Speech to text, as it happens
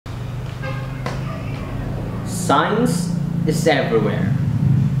Science is everywhere.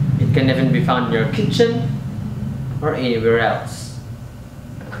 It can even be found in your kitchen or anywhere else.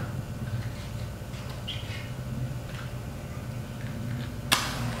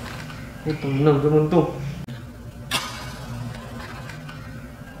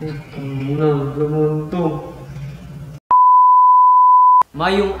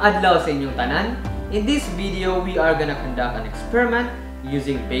 Mayong adlaw sa inyong tanan. In this video, we are gonna conduct an experiment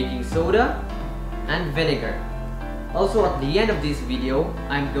using baking soda and vinegar. Also, at the end of this video,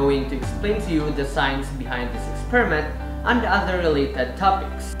 I'm going to explain to you the science behind this experiment and other related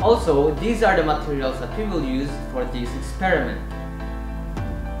topics. Also, these are the materials that we will use for this experiment.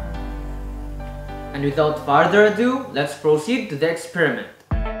 And without further ado, let's proceed to the experiment.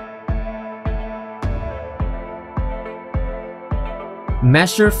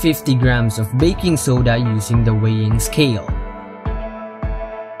 Measure 50 grams of baking soda using the weighing scale.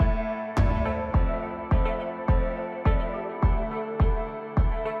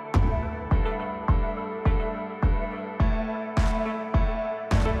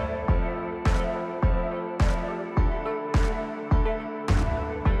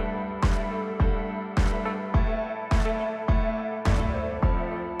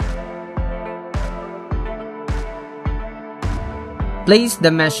 Place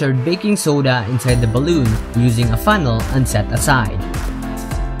the measured baking soda inside the balloon using a funnel and set aside.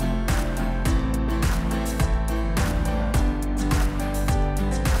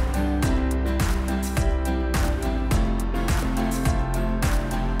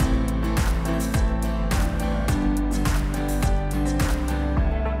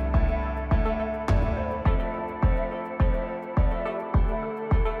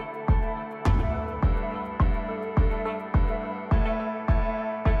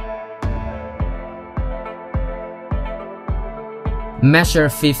 Measure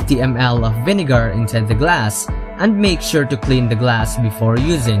 50 ml of vinegar inside the glass and make sure to clean the glass before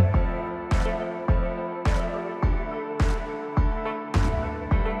using.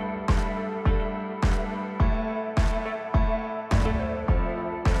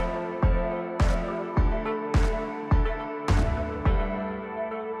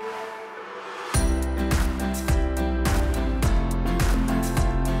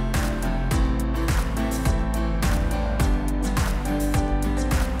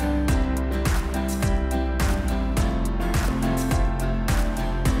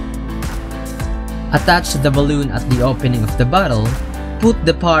 Attach the balloon at the opening of the bottle. Put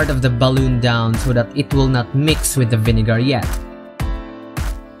the part of the balloon down so that it will not mix with the vinegar yet.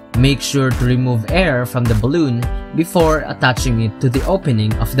 Make sure to remove air from the balloon before attaching it to the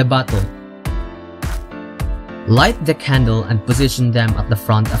opening of the bottle. Light the candle and position them at the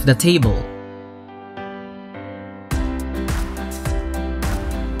front of the table.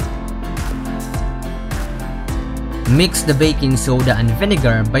 Mix the baking soda and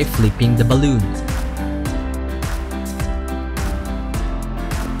vinegar by flipping the balloon.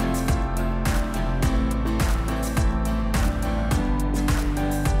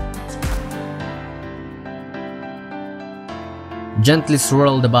 Gently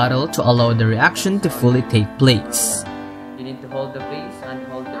swirl the bottle to allow the reaction to fully take place. You need to hold the base and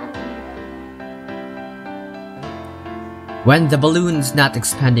hold the opening. When the balloon is not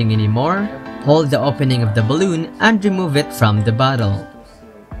expanding anymore, hold the opening of the balloon and remove it from the bottle.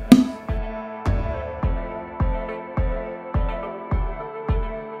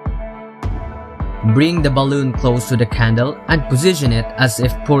 Bring the balloon close to the candle and position it as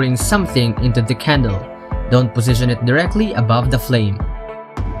if pouring something into the candle. Don't position it directly above the flame.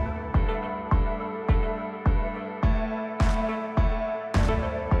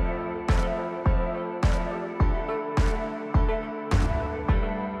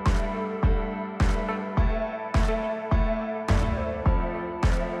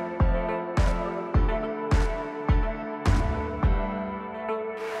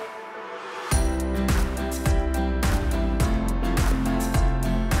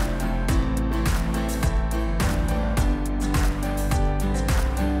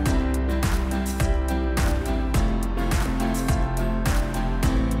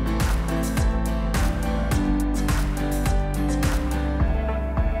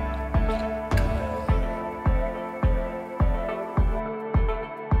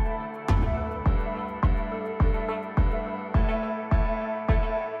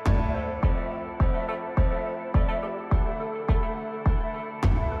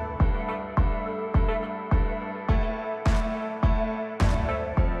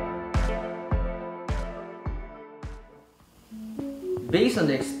 Based on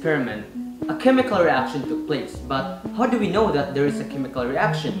the experiment, a chemical reaction took place. But how do we know that there is a chemical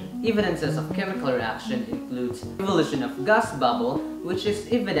reaction? Evidences of chemical reaction includes evolution of gas bubble, which is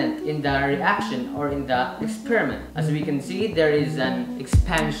evident in the reaction or in the experiment. As we can see, there is an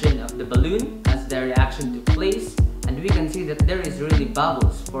expansion of the balloon as the reaction took place, and we can see that there is really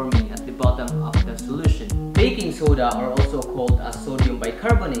bubbles forming at the bottom of the solution. Baking soda, or also called as sodium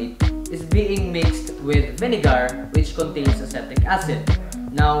bicarbonate, is being mixed with vinegar, which contains acetic acid.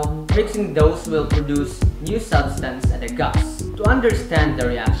 Now, mixing those will produce new substance and a gas. To understand the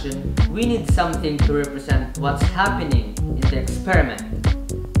reaction, we need something to represent what's happening in the experiment.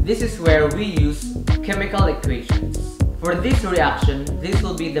 This is where we use chemical equations. For this reaction, this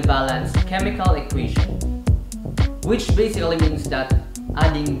will be the balanced chemical equation, which basically means that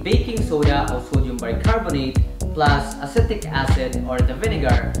adding baking soda or sodium bicarbonate plus acetic acid or the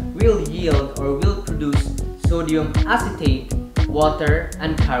vinegar will yield or will produce sodium acetate, water,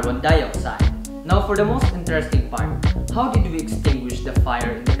 and carbon dioxide. Now for the most interesting part, how did we extinguish the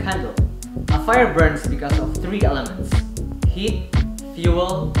fire in the candle? A fire burns because of three elements: heat,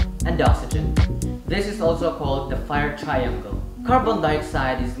 fuel, and oxygen. This is also called the fire triangle. Carbon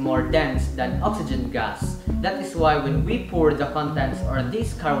dioxide is more dense than oxygen gas. That is why when we pour the contents or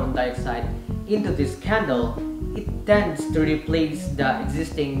this carbon dioxide into this candle, it tends to replace the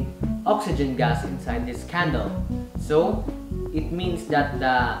existing oxygen gas inside this candle. So it means that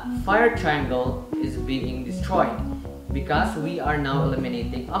the fire triangle is being destroyed because we are now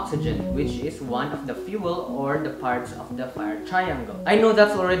eliminating oxygen, which is one of the fuel or the parts of the fire triangle. I know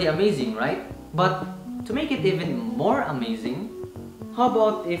that's already amazing, right? But to make it even more amazing, how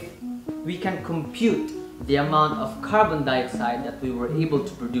about if we can compute the amount of carbon dioxide that we were able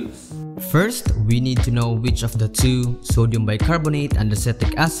to produce? First, we need to know which of the two, sodium bicarbonate and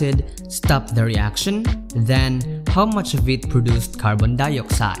acetic acid, stopped the reaction, then how much of it produced carbon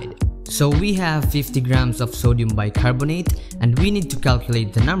dioxide. So we have 50 grams of sodium bicarbonate, and we need to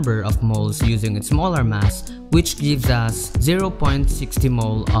calculate the number of moles using its molar mass, which gives us 0.60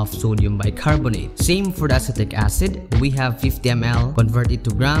 mole of sodium bicarbonate. Same for the acetic acid, we have 50 ml, convert it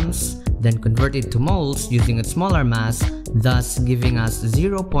to grams, then convert it to moles using its molar mass, thus giving us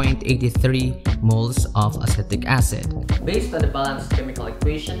 0.83 moles of acetic acid. Based on the balanced chemical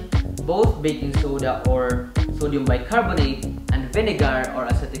equation, both baking soda or sodium bicarbonate and vinegar or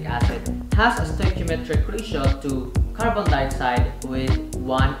acetic acid has a stoichiometric ratio to carbon dioxide with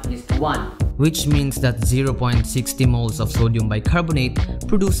 1:1. Which means that 0.60 moles of sodium bicarbonate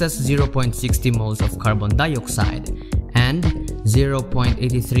produces 0.60 moles of carbon dioxide, and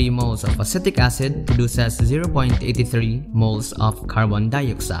 0.83 moles of acetic acid produces 0.83 moles of carbon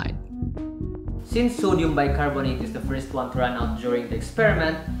dioxide. Since sodium bicarbonate is the first one to run out during the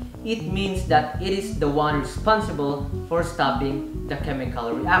experiment, it means that it is the one responsible for stopping the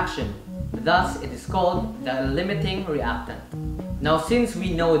chemical reaction. Thus, it is called the limiting reactant. Now, since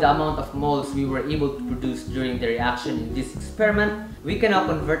we know the amount of moles we were able to produce during the reaction in this experiment, we can now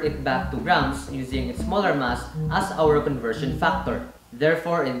convert it back to grams using its molar mass as our conversion factor.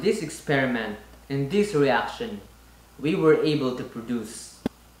 Therefore, in this experiment, in this reaction, we were able to produce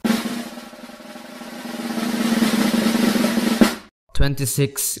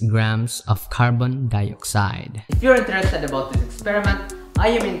 26 grams of carbon dioxide. If you're interested about this experiment, I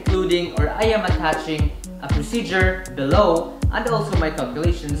am including or I am attaching a procedure below and also my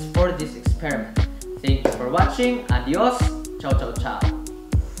calculations for this experiment. Thank you for watching. Adios. Ciao, ciao, ciao.